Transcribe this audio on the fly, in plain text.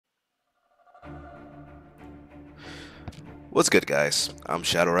What's good, guys? I'm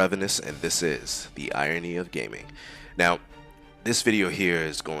Shadow Ravenous, and this is the Irony of Gaming. Now, this video here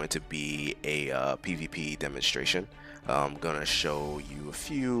is going to be a PvP demonstration. I'm gonna show you a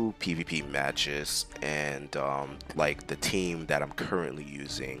few PvP matches and like the team that I'm currently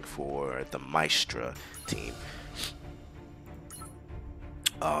using for the Meastra team.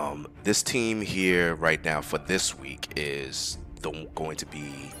 This team here right now for this week is going to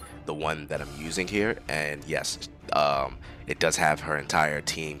be the one that I'm using here, and yes, it does have her entire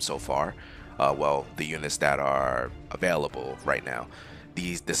team so far. Well, the units that are available right now.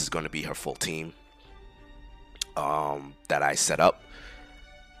 This is going to be her full team that I set up.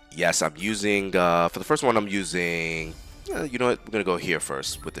 Yes, I'm using for the first one. I'm using. You know what? We're gonna go here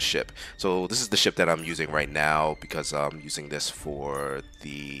first with the ship. So this is the ship that I'm using right now because I'm using this for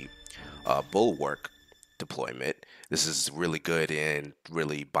the bulwark deployment. This is really good in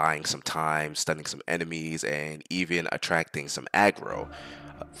really buying some time, stunning some enemies, and even attracting some aggro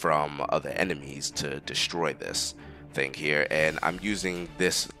from other enemies to destroy this thing here. And I'm using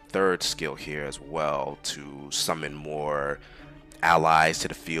this third skill here as well to summon more allies to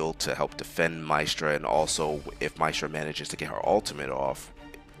the field to help defend Meastra, and also if Meastra manages to get her ultimate off,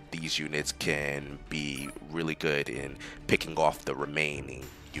 these units can be really good in picking off the remaining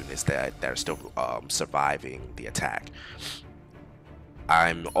units that are still surviving the attack.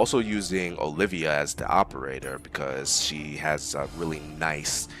 I'm also using Olivia as the operator because she has a really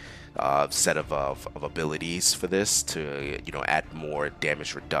nice set of abilities for this to add more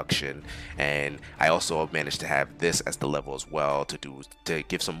damage reduction, and I also managed to have this as the level as well to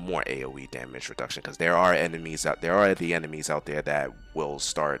give some more AoE damage reduction, because there are the enemies out there that will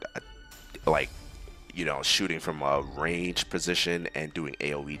start like shooting from a range position and doing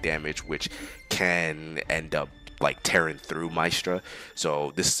AoE damage, which can end up like tearing through Meastra.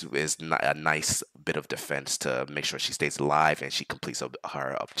 So this is a nice bit of defense to make sure she stays alive and she completes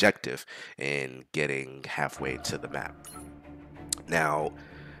her objective in getting halfway to the map. Now,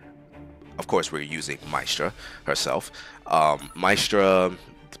 of course, we're using Meastra herself. Meastra,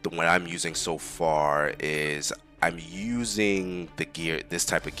 the one I'm using so far is I'm using this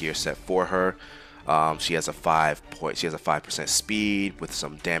type of gear set for her. She has a 5% speed with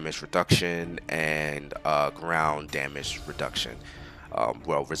some damage reduction and ground damage reduction,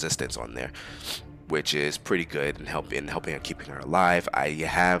 resistance on there, which is pretty good in helping her keeping her alive. I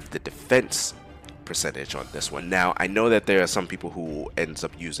have the defense percentage on this one. Now I know that there are some people who ends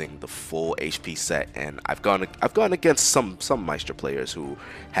up using the full HP set, and I've gone against some Meastra players who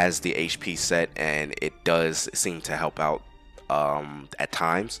has the HP set, and it does seem to help out at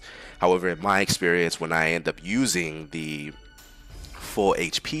times. However, in my experience, when I end up using the full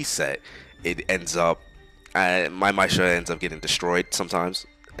HP set, it ends up my Meastra ends up getting destroyed sometimes.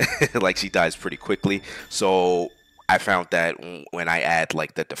 Like, she dies pretty quickly. So I found that when I add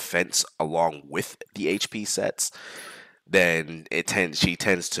like the defense along with the HP sets, then she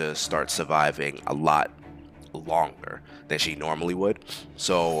tends to start surviving a lot longer than she normally would.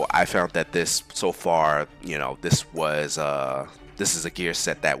 So I found that this so far, this is a gear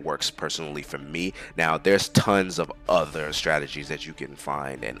set that works personally for me. Now there's tons of other strategies that you can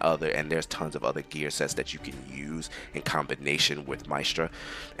find, and there's tons of other gear sets that you can use in combination with Meastra,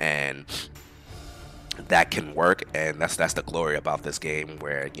 and that can work. And that's the glory about this game,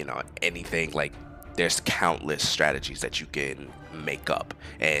 where anything, like, there's countless strategies that you can make up,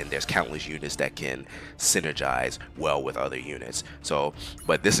 and there's countless units that can synergize well with other units. So,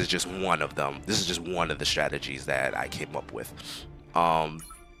 but this is just one of them. This is just one of the strategies that I came up with.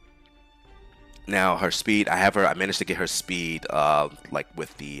 Now her speed, I managed to get her speed like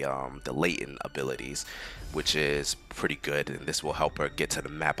with the latent abilities, which is pretty good, and this will help her get to the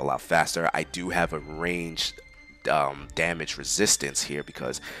map a lot faster. I do have a ranged damage resistance here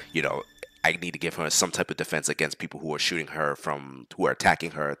because I need to give her some type of defense against people who are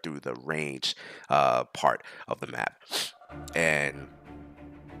attacking her through the range part of the map, and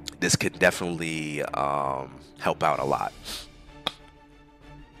this could definitely help out a lot.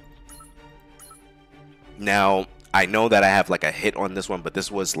 Now I know that I have like a hit on this one, but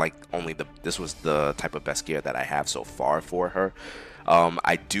this was like this was the type of best gear that I have so far for her.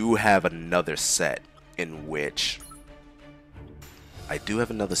 I do have another set in which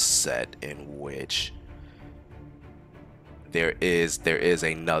there is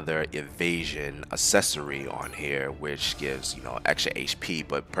another evasion accessory on here, which gives extra HP.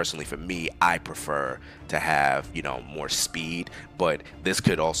 But personally for me, I prefer to have more speed, but this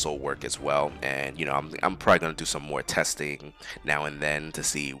could also work as well. And I'm probably gonna do some more testing now and then to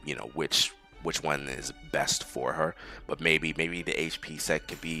see which which one is best for her. But maybe the HP set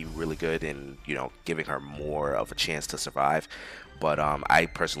could be really good in, you know, giving her more of a chance to survive. But I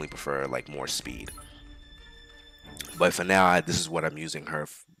personally prefer like more speed. But for now, this is what I'm using her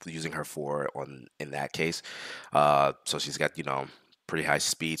for on in that case. So she's got, you know, pretty high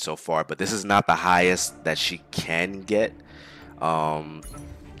speed so far, but this is not the highest that she can get. Um,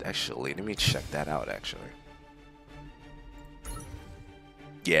 Actually, let me check that out. Actually,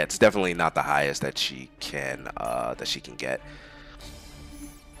 yeah, it's definitely not the highest that she can get.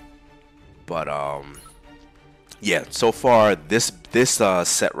 But yeah, so far this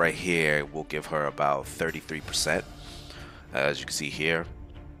set right here will give her about 33%, as you can see here.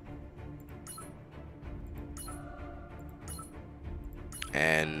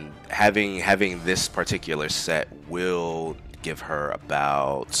 And having this particular set will give her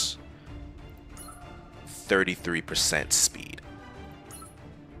about 33% speed.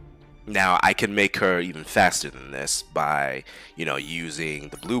 Now I can make her even faster than this by, you know, using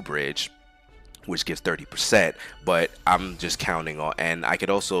the blue bridge, which gives 30%, but I'm just counting on, and I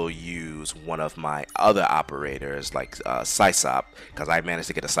could also use one of my other operators like Sysop, because I managed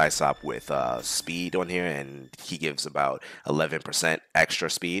to get a Sysop with speed on here, and he gives about 11% extra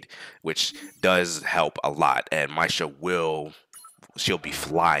speed, which does help a lot, and Meastra she'll be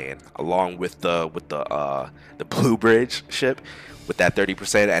flying along with the blue bridge ship with that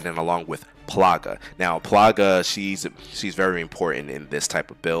 30%, and then along with Plaga. Now Plaga, she's very important in this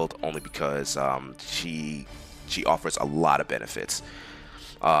type of build, only because she offers a lot of benefits.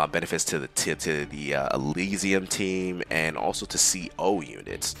 Benefits to the Elysium team, and also to CO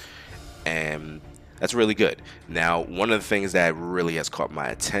units, and that's really good. Now, one of the things that really has caught my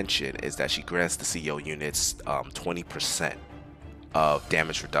attention is that she grants the CO units 20% of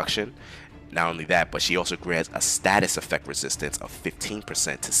damage reduction. Not only that, but she also grants a status effect resistance of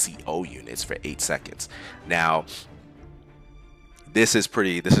 15% to CO units for 8 seconds. Now, this is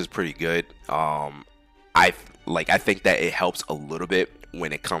pretty good. I think that it helps a little bit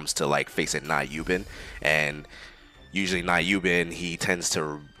when it comes to like facing Nayubin, and usually Nayubin, he tends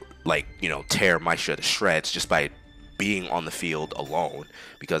to, like, you know, tear Meastra to shreds just by being on the field alone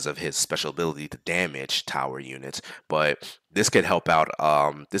because of his special ability to damage tower units. But this could help out.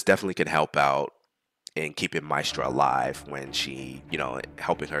 This definitely can help out in keeping Meastra alive when she, you know,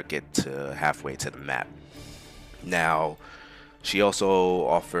 helping her get to halfway to the map. Now, she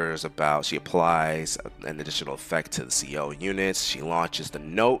also she applies an additional effect to the CO units. She launches the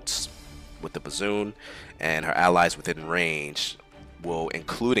notes with the Bazoon, and her allies within range will,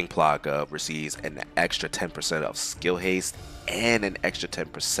 including Plaga, receives an extra 10% of skill haste and an extra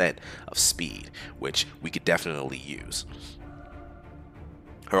 10% of speed, which we could definitely use.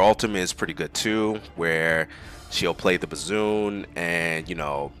 Her ultimate is pretty good too, where she'll play the Bazoon and, you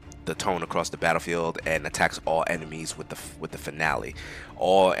know, the tone across the battlefield, and attacks all enemies with the finale.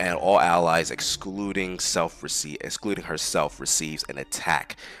 All allies excluding herself receives an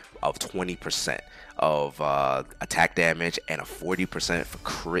attack of 20% of attack damage and a 40% for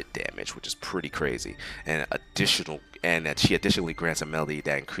crit damage, which is pretty crazy. And that she additionally grants a melody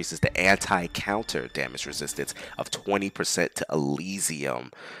that increases the anti-counter damage resistance of 20% to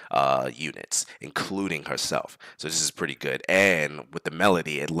Elysium units, including herself. So this is pretty good. And with the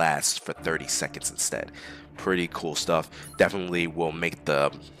melody, it lasts for 30 seconds instead. Pretty cool stuff. Definitely will make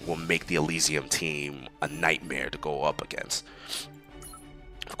the Elysium team a nightmare to go up against.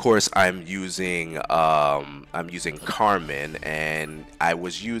 Of course, I'm using Carmen, and I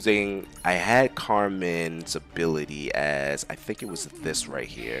had Carmen's ability as, I think it was this right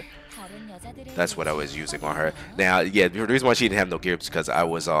here. That's what I was using on her. Now, yeah, the reason why she didn't have no gear is because I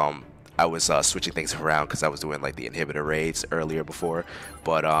was switching things around because I was doing like the inhibitor raids earlier before.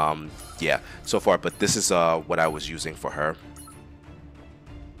 But yeah, so far. But this is what I was using for her.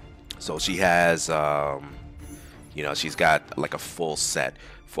 So she has you know, she's got like a full set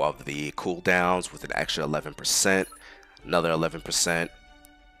of the cooldowns with an extra 11%, another 11%,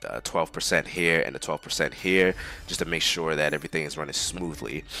 12% here, and the 12% here, just to make sure that everything is running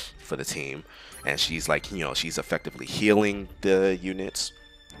smoothly for the team. And she's like, you know, she's effectively healing the units,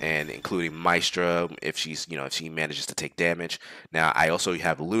 and including Meastra if she manages to take damage. Now I also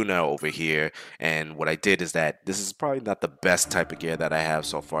have Luna over here, and what I did is that this is probably not the best type of gear that I have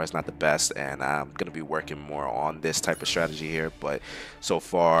so far. It's not the best, and I'm gonna be working more on this type of strategy here. But so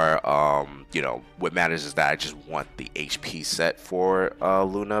far, you know, what matters is that I just want the HP set for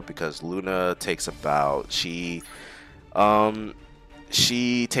Luna, because Luna takes about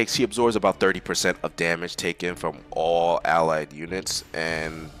she absorbs about 30% of damage taken from all allied units,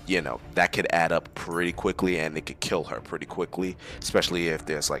 and you know that could add up pretty quickly, and it could kill her pretty quickly, especially if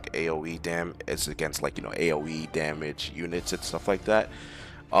there's like AoE it's against like, you know, AoE damage units and stuff like that.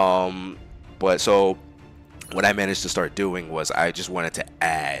 But so what I managed to start doing was I just wanted to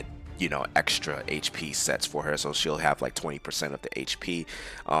add, you know, extra HP sets for her, so she'll have like 20% of the HP.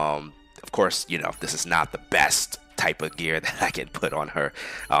 Of course, you know, this is not the best type of gear that I can put on her.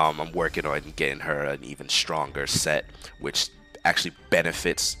 I'm working on getting her an even stronger set, which actually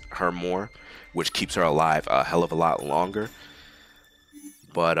benefits her more, which keeps her alive a hell of a lot longer.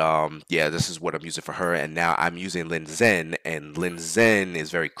 But yeah, this is what I'm using for her, and now I'm using Lin Zen, and Lin Zen is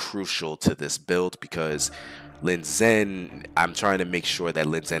very crucial to this build because Lin Zen, I'm trying to make sure that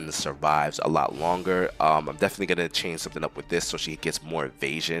Lin Zen survives a lot longer. I'm definitely going to change something up with this so she gets more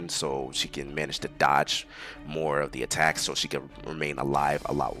evasion, so she can manage to dodge more of the attacks, so she can remain alive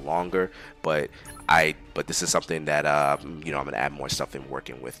a lot longer. But this is something that you know, I'm going to add more stuff in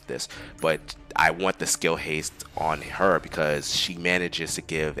working with this. But I want the skill haste on her because she manages to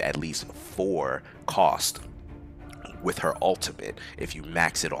give at least 4 cost with her ultimate if you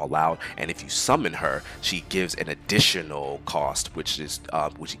max it all out, and if you summon her, she gives an additional cost, which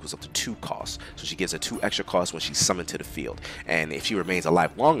equals up to 2 costs. So she gives a 2 extra costs when she's summoned to the field, and if she remains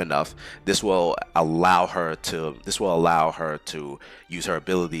alive long enough, this will allow her to use her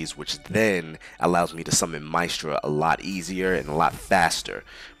abilities, which then allows me to summon Meastra a lot easier and a lot faster.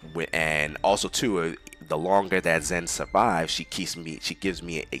 And also too, the longer that Zen survives, she gives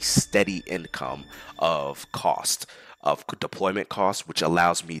me a steady income of deployment cost, which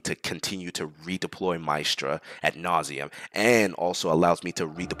allows me to continue to redeploy Meastra ad nauseum, and also allows me to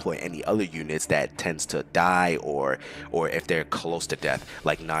redeploy any other units that tends to die, or if they're close to death,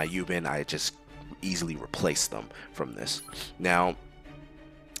 like Nayuben, I just easily replace them from this. Now,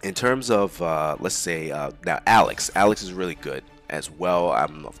 in terms of let's say now Alex is really good as well.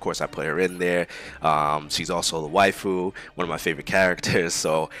 Of course, I put her in there. She's also the waifu, one of my favorite characters.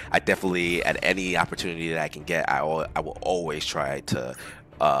 So I definitely, at any opportunity that I can get, I will always try to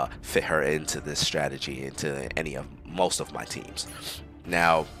fit her into this strategy, into most of my teams.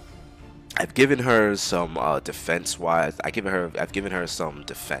 Now, I've given her some defense-wise. I've given her some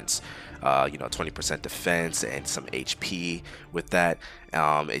defense. You know, 20% defense and some HP with that.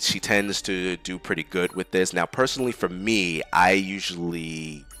 She tends to do pretty good with this. Now, personally, for me, I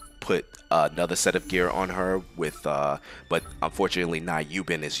usually put another set of gear on her with, but unfortunately,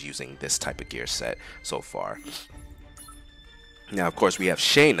 Nayuben is using this type of gear set so far. Now, of course, we have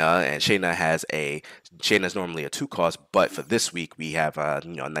Shayna, and Shayna's normally a 2 cost, but for this week we have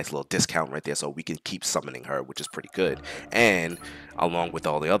you know, a nice little discount right there, so we can keep summoning her, which is pretty good. And along with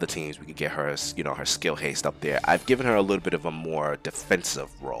all the other teams, we can get her, you know, her skill haste up there. I've given her a little bit of a more defensive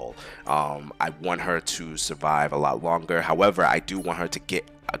role. I want her to survive a lot longer. However, I do want her to get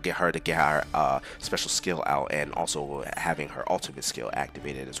her special skill out, and also having her ultimate skill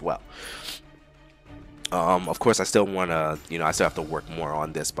activated as well. Of course, I still want to, you know, I still have to work more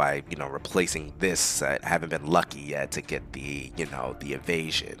on this by, you know, replacing this. I haven't been lucky yet to get the, you know, the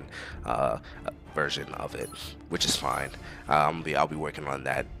evasion version of it, which is fine. I'll be working on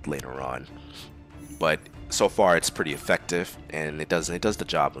that later on. But so far, it's pretty effective, and it does the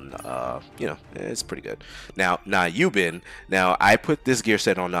job. And you know, it's pretty good. Now, Nayuben. Now, I put this gear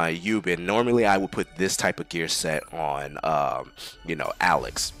set on Nayuben. Normally, I would put this type of gear set on, you know,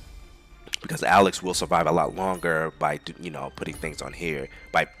 Alex, because Alex will survive a lot longer by, you know, putting things on here,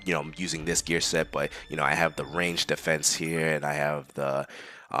 by, you know, using this gear set. But, you know, I have the range defense here, and I have the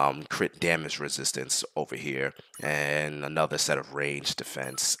crit damage resistance over here, and another set of range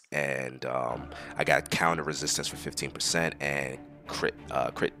defense, and I got counter resistance for 15% and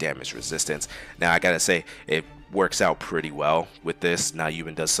crit damage resistance. Now, I gotta say, it works out pretty well with this. Now,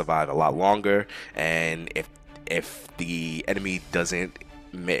 Yuben does survive a lot longer, and if the enemy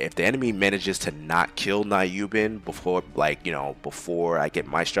manages to not kill Nayuben before, like, you know, before I get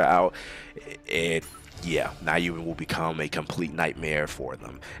Meastra out, yeah, Nayuben will become a complete nightmare for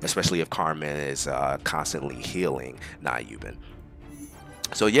them, especially if Carmen is constantly healing Nayuben.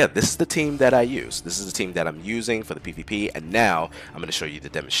 So yeah, this is the team that I use. This is the team that I'm using for the PvP, and now I'm going to show you the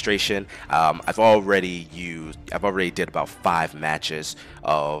demonstration. I've already did about 5 matches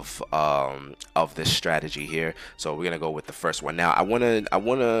of this strategy here. So we're gonna go with the first one. Now I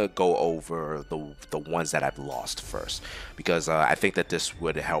wanna go over the ones that I've lost first, because I think that this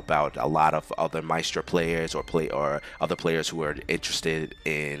would help out a lot of other Meastra players or other players who are interested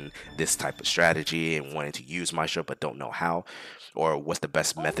in this type of strategy and wanting to use Meastra but don't know how, or what's the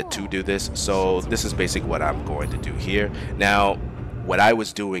best method to do this. So this is basically what I'm going to do here. Now, what I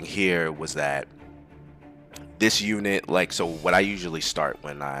was doing here was that this unit, like, so what I usually start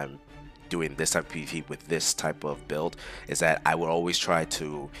when I'm doing this type of PvP with this type of build is that I would always try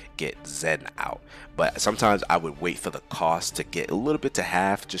to get Zen out, but sometimes I would wait for the cost to get a little bit to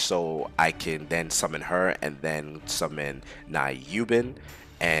half just so I can then summon her and then summon Nayubin,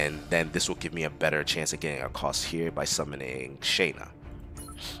 and then this will give me a better chance of getting a cost here by summoning Shayna.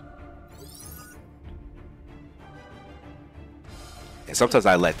 And sometimes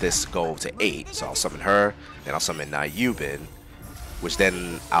I let this go to 8, so I'll summon her, then I'll summon Nayubin, which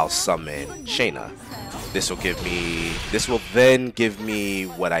then I'll summon Shayna. This will then give me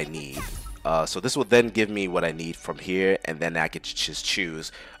what I need. So this will then give me what I need from here, and then I could just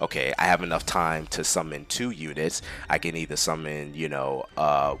choose, okay, I have enough time to summon 2 units. I can either summon, you know,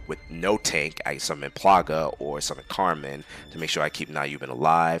 with no tank, I summon Plaga or summon Carmen to make sure I keep Nayubin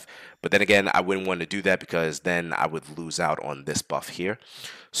alive. But then again, I wouldn't want to do that because then I would lose out on this buff here.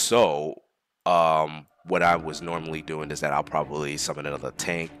 So, what I was normally doing is that I'll probably summon another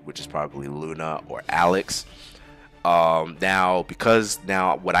tank, which is probably Luna or Alex. Now, because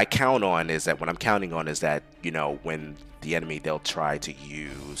now what I count on is that, what I'm counting on is that, you know, when the enemy, they'll try to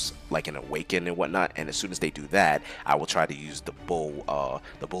use like an awaken and whatnot, and as soon as they do that, I will try to use the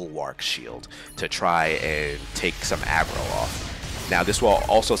bulwark shield to try and take some aggro off. Now this will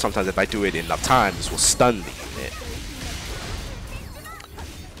also, sometimes if I do it enough time, this will stun the unit.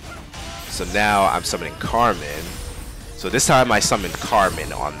 So now I'm summoning Carmen. So this time I summoned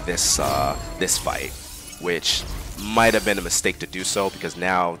Carmen on this this fight, which might have been a mistake to do so because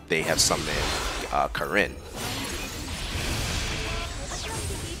now they have summoned Corinne.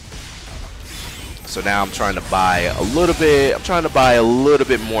 So now I'm trying to buy a little bit. I'm trying to buy a little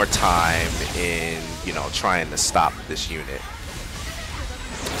bit more time in, you know, trying to stop this unit.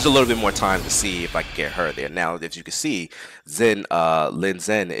 Just a little bit more time to see if I can get her there. Now, as you can see, Lin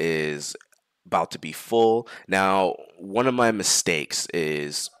Zen is about to be full. Now, one of my mistakes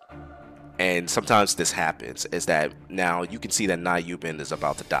is, and sometimes this happens, is that now you can see that Nayubin is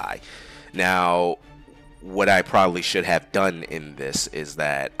about to die. Now, what I probably should have done in this is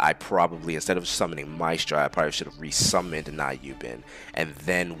that I probably, instead of summoning Meastra, I probably should have resummoned Nayubin and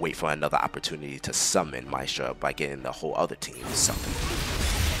then wait for another opportunity to summon Meastra by getting the whole other team summoned.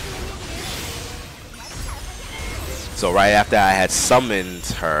 So right after I had summoned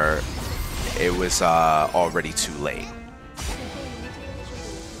her, it was already too late.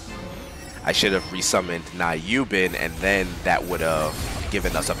 I should have resummoned Nayubin, and then that would have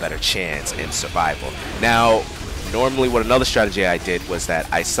given us a better chance in survival. Now, normally what another strategy I did was that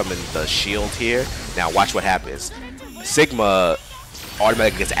I summoned the shield here. Now watch what happens. Sigma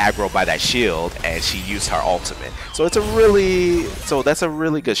automatically gets aggro by that shield, and she used her ultimate. So that's a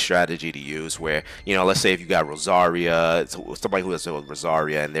really good strategy to use where, you know, let's say if you got Rosaria, somebody who has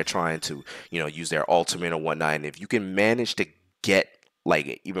Rosaria, and they're trying to, you know, use their ultimate or whatnot, and if you can manage to get,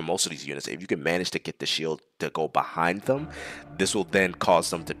 like, even most of these units, if you can manage to get the shield to go behind them, this will then cause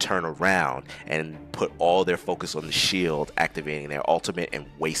them to turn around and put all their focus on the shield, activating their ultimate and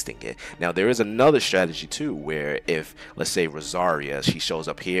wasting it. Now, there is another strategy too, where if, let's say Rosaria, she shows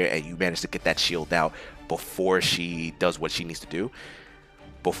up here and you manage to get that shield out before she does what she needs to do,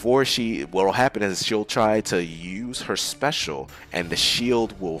 what will happen is she'll try to use her special, and the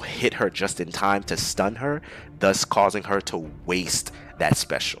shield will hit her just in time to stun her, thus causing her to waste that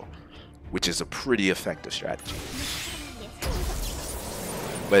special, which is a pretty effective strategy.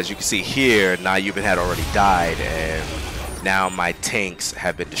 But as you can see here, Nayubin had already died, and now my tanks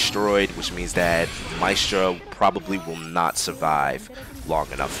have been destroyed, which means that Meastra probably will not survive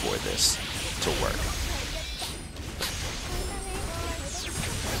long enough for this to work.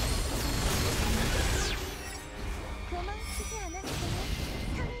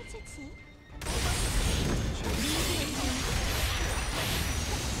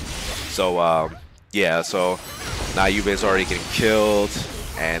 So, yeah, so Nayubin's already getting killed,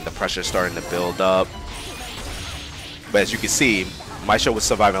 and the pressure's starting to build up. But as you can see, Meastra was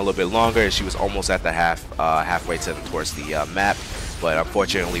surviving a little bit longer, and she was almost at the halfway towards the map. But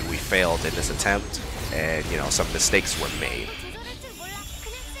unfortunately, we failed in this attempt, and, you know, some mistakes were made.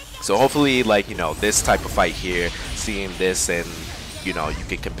 So hopefully, like, you know, this type of fight here, seeing this, and, you know, you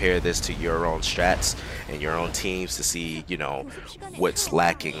can compare this to your own strats and your own teams to see, you know, what's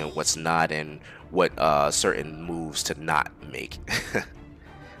lacking and what's not, and what certain moves to not make.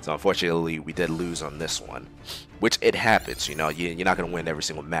 So unfortunately, we did lose on this one, which it happens. You know, you're not going to win every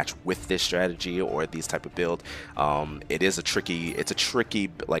single match with this strategy or these type of build. It's a tricky,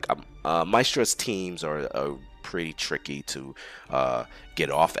 like, Maestra's teams are pretty tricky to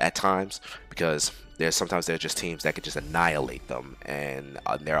get off at times, because sometimes there are just teams that can just annihilate them, and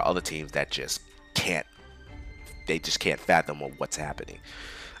there are other teams that just can't. They just can't fathom what's happening.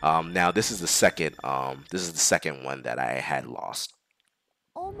 Now this is the second. This is the second one that I had lost.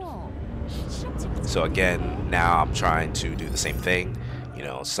 So again, now I'm trying to do the same thing. You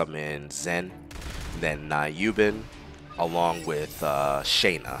know, summon Zen, then Nayubin, along with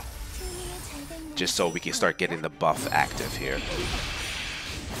Shayna, just so we can start getting the buff active here.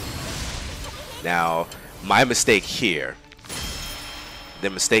 Now, my mistake here,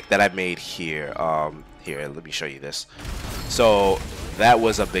 the mistake that I made here, here, let me show you this. So that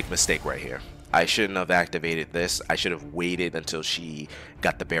was a big mistake right here. I shouldn't have activated this. I should have waited until she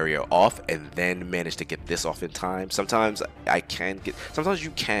got the barrier off and then managed to get this off in time. Sometimes sometimes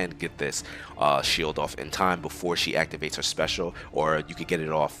you can get this shield off in time before she activates her special, or you could get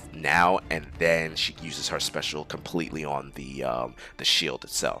it off now and then she uses her special completely on the shield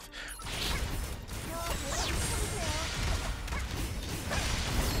itself.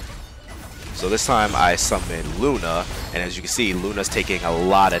 So this time I summoned Luna, and as you can see, Luna's taking a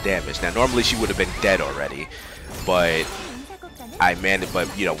lot of damage. Now normally she would have been dead already, but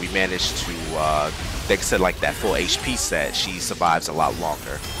you know, we managed to, thanks to like that full HP set, she survives a lot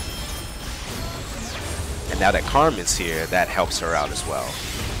longer. And now that Carmen's here, that helps her out as well.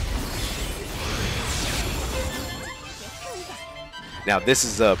 Now this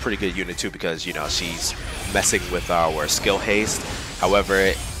is a pretty good unit too, because you know, she's messing with our skill haste.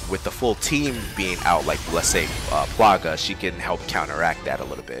 However, with the full team being out, like let's say Plaga, she can help counteract that a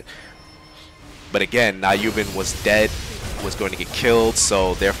little bit. But again, Nayubin was dead, was going to get killed,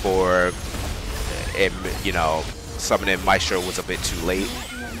 so therefore, you know, summoning Meastra was a bit too late,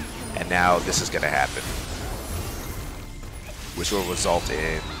 and now this is going to happen, which will result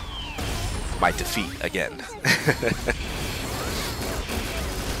in my defeat again.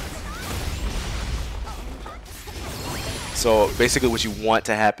 So basically what you want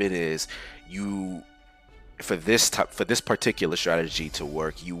to happen is for this particular strategy to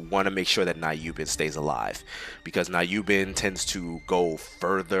work, you want to make sure that Nayubin stays alive, because Nayubin tends to go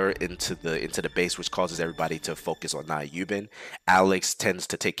further into the base, which causes everybody to focus on Nayubin. Alex tends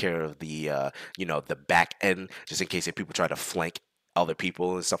to take care of the you know, the back end, just in case if people try to flank other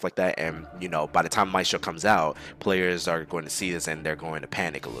people and stuff like that. And you know, by the time Meastra comes out, players are going to see this and they're going to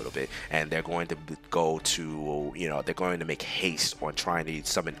panic a little bit, and they're going to go to, you know, they're going to make haste on trying to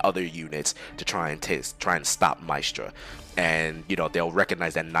summon other units to try and stop Meastra. And you know, they'll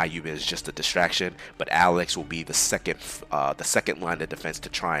recognize that Nayubin is just a distraction, but Alex will be the second line of defense to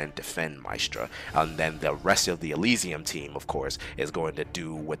try and defend Meastra. And then the rest of the Elysium team, of course, is going to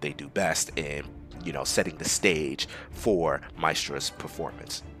do what they do best in, you know, setting the stage for Maestra's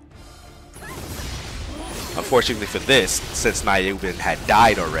performance. Unfortunately for this, since Nayubin had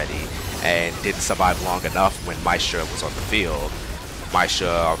died already and didn't survive long enough when Meastra was on the field,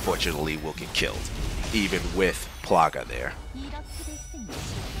 Meastra unfortunately will get killed, even with Plaga there.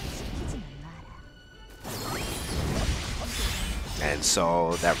 And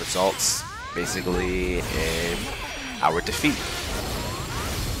so that results basically in our defeat.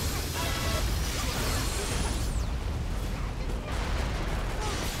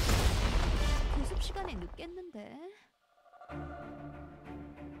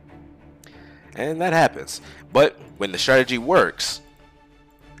 And that happens. But when the strategy works,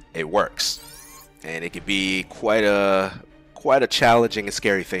 it works. And it can be quite a challenging and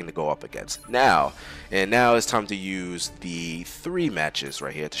scary thing to go up against. Now it's time to use the 3 matches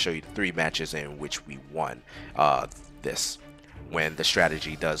right here to show you the 3 matches in which we won this, when the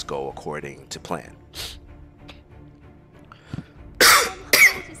strategy does go according to plan.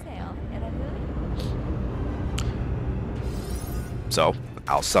 So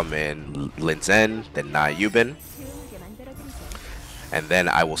I'll summon Lin Zen, then Nayubin, and then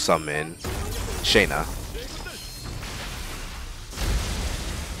I will summon Shayna.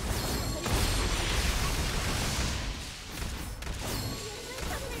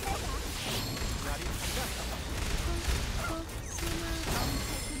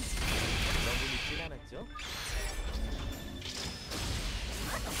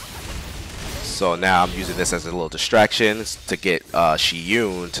 So now I'm using this as a little distraction to get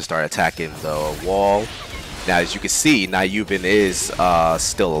Shiyun to start attacking the wall. Now as you can see, Nayubin is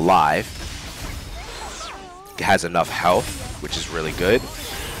still alive. It has enough health, which is really good.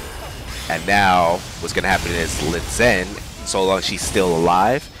 And now what's going to happen is Lin Zen, so long as she's still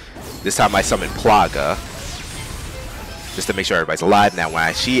alive, this time I summon Plaga, just to make sure everybody's alive. Now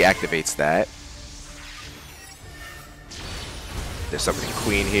when she activates that, there's summoning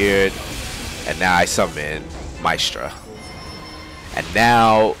Queen here. And now I summon Meastra. And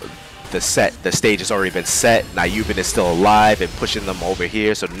now the stage has already been set. Nayubin is still alive and pushing them over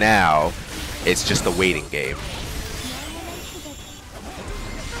here. So now it's just a waiting game.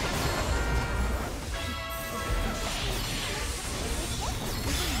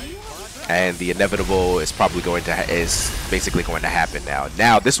 And the inevitable is probably going to basically going to happen now.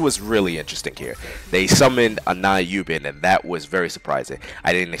 Now this was really interesting here. They summoned a Nayubin, and that was very surprising.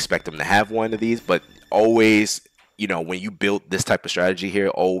 I didn't expect them to have one of these, but always, you know, when you build this type of strategy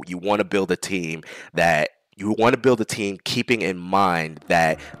here, you want to build a team keeping in mind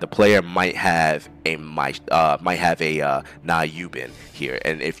that the player might have a Nayubin here,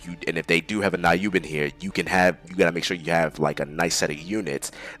 and if they do have a Nayubin here, you gotta make sure you have like a nice set of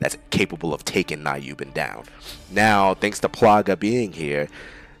units that's capable of taking Nayubin down. Now, thanks to Plaga being here,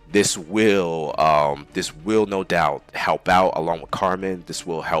 this will no doubt help out along with Carmen. This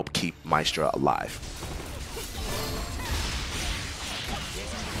will help keep Meastra alive.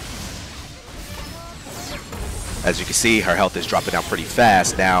 As you can see, her health is dropping down pretty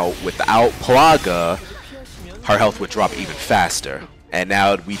fast. Now, without Plaga, her health would drop even faster. And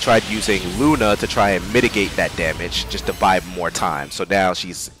now we tried using Luna to try and mitigate that damage just to buy more time. So now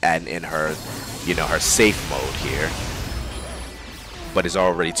she's in her, you know, her safe mode here. But it's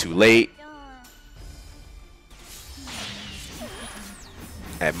already too late.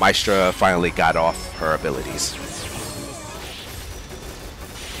 And Meastra finally got off her abilities.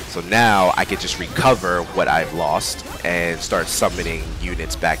 So now I can just recover what I've lost and start summoning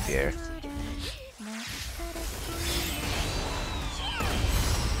units back there.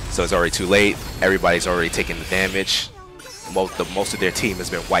 So it's already too late. Everybody's already taken the damage. Most of their team has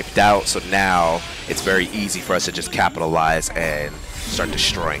been wiped out. So now it's very easy for us to just capitalize and start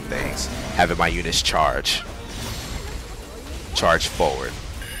destroying things. Having my units charge forward.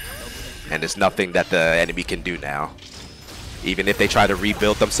 And there's nothing that the enemy can do now. Even if they try to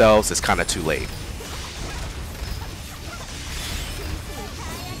rebuild themselves, it's kind of too late.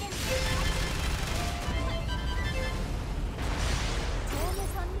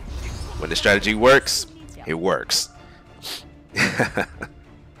 When the strategy works, it works.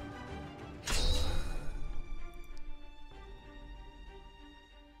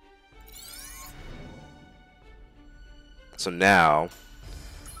 So now,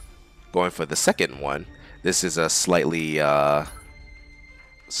 going for the second one. This is a slightly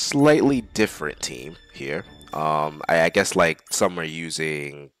different team here. I guess like some are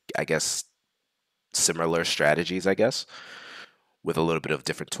using, I guess, similar strategies, I guess, with a little bit of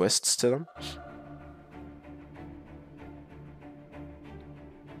different twists to them.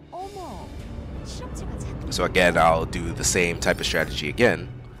 So again, I'll do the same type of strategy again,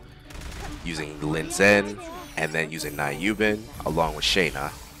 using Lin Zen and then using Nayubin along with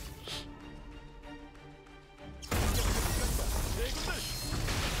Shayna.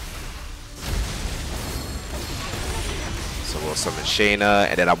 So we'll summon Shayna,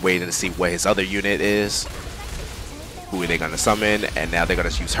 and then I'm waiting to see what his other unit is. Who are they going to summon? And now they're going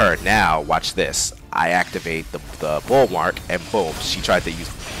to use her. Now, watch this. I activate the Bulwark, and boom, she tried to use...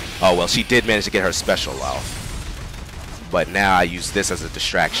 Oh, well, she did manage to get her special off. But now I use this as a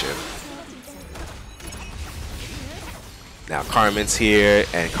distraction. Now Carmen's here,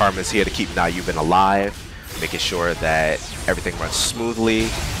 and Carmen's here to keep Nayubin alive, making sure that everything runs smoothly,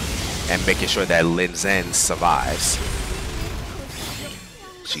 and making sure that Lin Zen survives.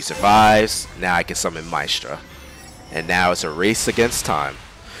 She survives. Now I can summon Meastra. And now it's a race against time.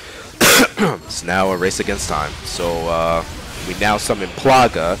 It's now a race against time. So we now summon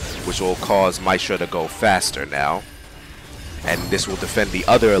Plaga, which will cause Meastra to go faster now. And this will defend the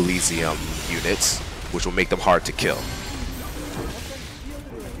other Elysium units, which will make them hard to kill.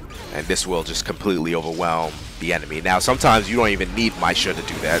 And this will just completely overwhelm the enemy. Now, sometimes you don't even need Meastra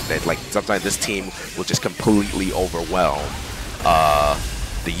to do that. Like, sometimes this team will just completely overwhelm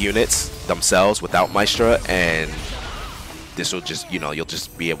the units themselves without Meastra, and this will just, you know, you'll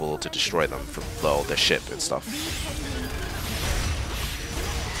just be able to destroy them from below their ship and stuff.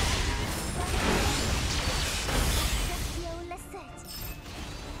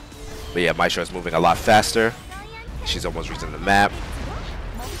 But yeah, Meastra is moving a lot faster. She's almost reaching the map.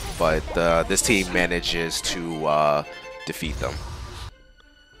 But this team manages to defeat them.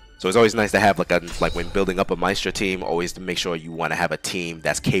 So it's always nice to have like when building up a Meastra team, always to make sure you want to have a team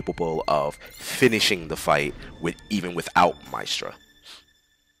that's capable of finishing the fight even without Meastra.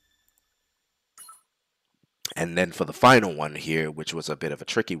 And then for the final one here, which was a bit of a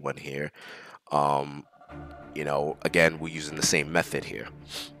tricky one here, you know, again, we're using the same method here.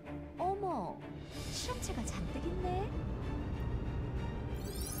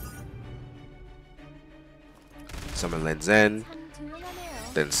 Summon Lin Zen.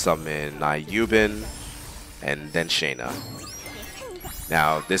 then summon Nayubin, and then Shayna.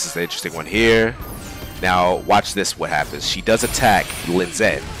 Now this is the interesting one here. Now watch this, what happens. She does attack Lin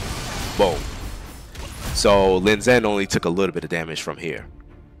Zhen. Boom. So Lin Zhen only took a little bit of damage from here.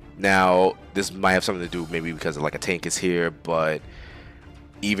 Now this might have something to do maybe because of like a tank is here, but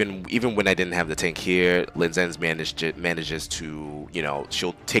even when I didn't have the tank here, Lin Zhen's manages to, you know,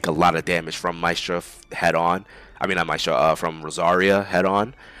 she'll take a lot of damage from Meastra head on. I mean not Meastra, from Rosaria head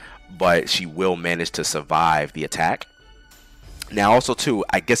on, but she will manage to survive the attack. Now also too,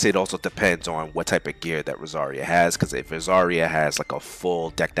 I guess it also depends on what type of gear that Rosaria has, because if Rosaria has like a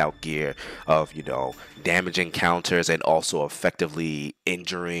full decked out gear of, you know, damaging counters and also effectively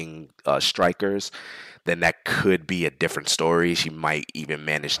injuring strikers, then that could be a different story. She might even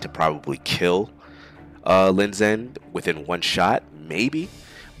manage to probably kill Lin Zhen within one shot, maybe,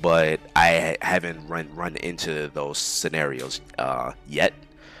 but I haven't run into those scenarios yet.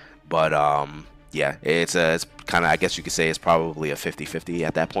 But yeah, it's kind of, I guess you could say it's probably a 50-50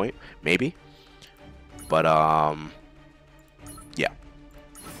 at that point, maybe. But yeah.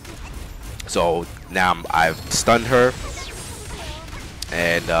 So now I've stunned her,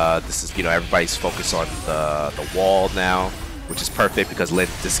 and this is, you know, everybody's focused on the wall now, which is perfect because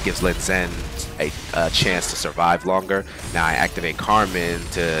this gives Lin Zhen a chance to survive longer. Now I activate Carmen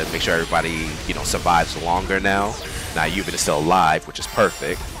to make sure everybody, you know, survives longer now. Now Yubin is still alive, which is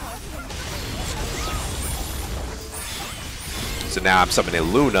perfect. So now I'm summoning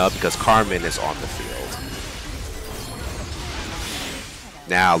Luna because Carmen is on the field.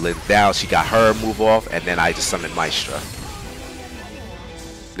 Now she got her move off, and then I just summoned Meastra.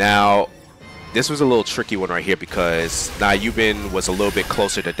 Now, this was a little tricky one right here because Nayubin was a little bit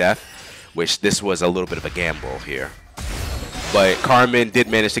closer to death, which this was a little bit of a gamble here. But Carmen did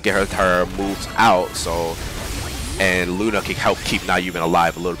manage to get her moves out, so, and Luna can help keep Nayubin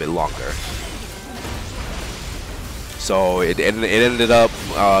alive a little bit longer. So it ended up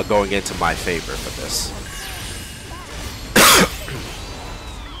going into my favor for this.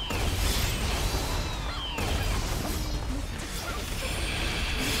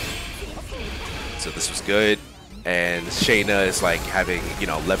 So this was good, and Shayna is like having, you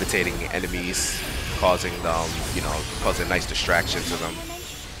know, levitating enemies, causing them, you know, causing nice distraction to them.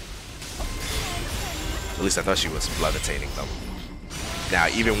 At least I thought she was levitating them. Now,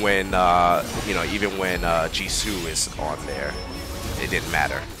 even when, you know, even when Jisoo is on there, it didn't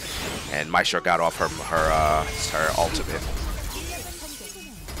matter. And Meastra got off her ultimate.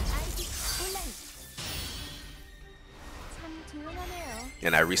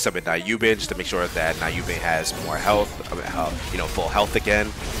 And I resummoned Nayubin just to make sure that Nayubin has more health, you know, full health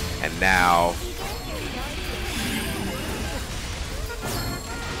again. And now,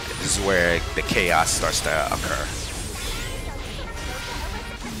 this is where the chaos starts to occur.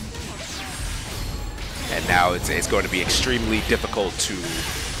 And now it's going to be extremely difficult to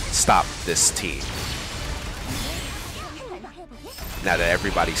stop this team. Now that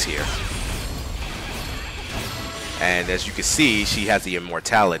everybody's here. And as you can see, she has the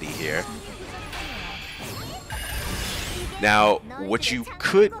immortality here. Now, what you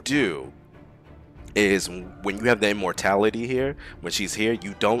could do is when you have the immortality here, when she's here,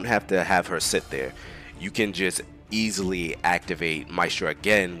 you don't have to have her sit there. You can just easily activate Meastra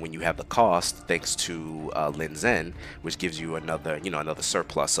again when you have the cost, thanks to Lin Zhen, which gives you another, you know, another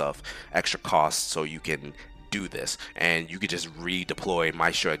surplus of extra costs, so you can do this, and you could just redeploy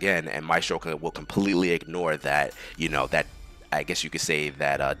Meastra again, and Meastra will completely ignore that, you know, that, I guess you could say,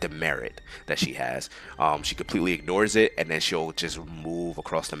 that demerit that she has. She completely ignores it, and then she'll just move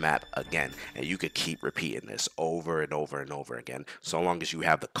across the map again, and you could keep repeating this over and over and over again, so long as you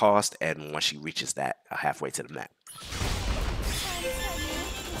have the cost, and once she reaches that halfway to the map.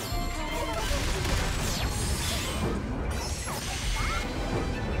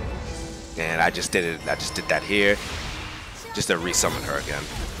 And I just did that here, just to resummon her again.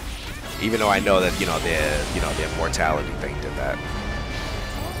 Even though I know that, the immortality thing did that.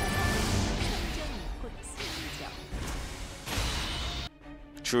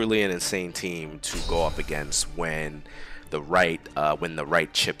 Truly an insane team to go up against when the right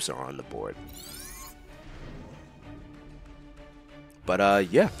chips are on the board.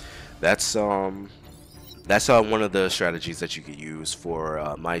 But yeah, that's one of the strategies that you could use for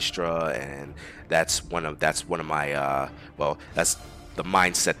Meastra, and that's one of my well, that's the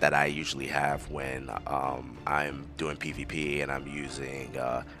mindset that I usually have when I'm doing PvP and I'm using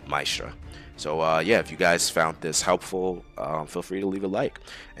Meastra. So yeah, if you guys found this helpful, feel free to leave a like,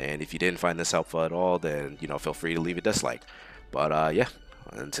 and if you didn't find this helpful at all, then feel free to leave a dislike. But yeah,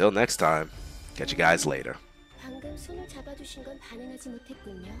 until next time, catch you guys later. 방금 손을 잡아주신 건 반응하지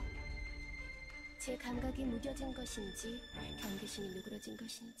못했군요. 제 감각이 무뎌진 것인지 경계심이 누그러진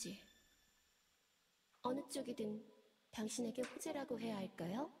것인지 어느 쪽이든 당신에게 호재라고 해야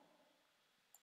할까요?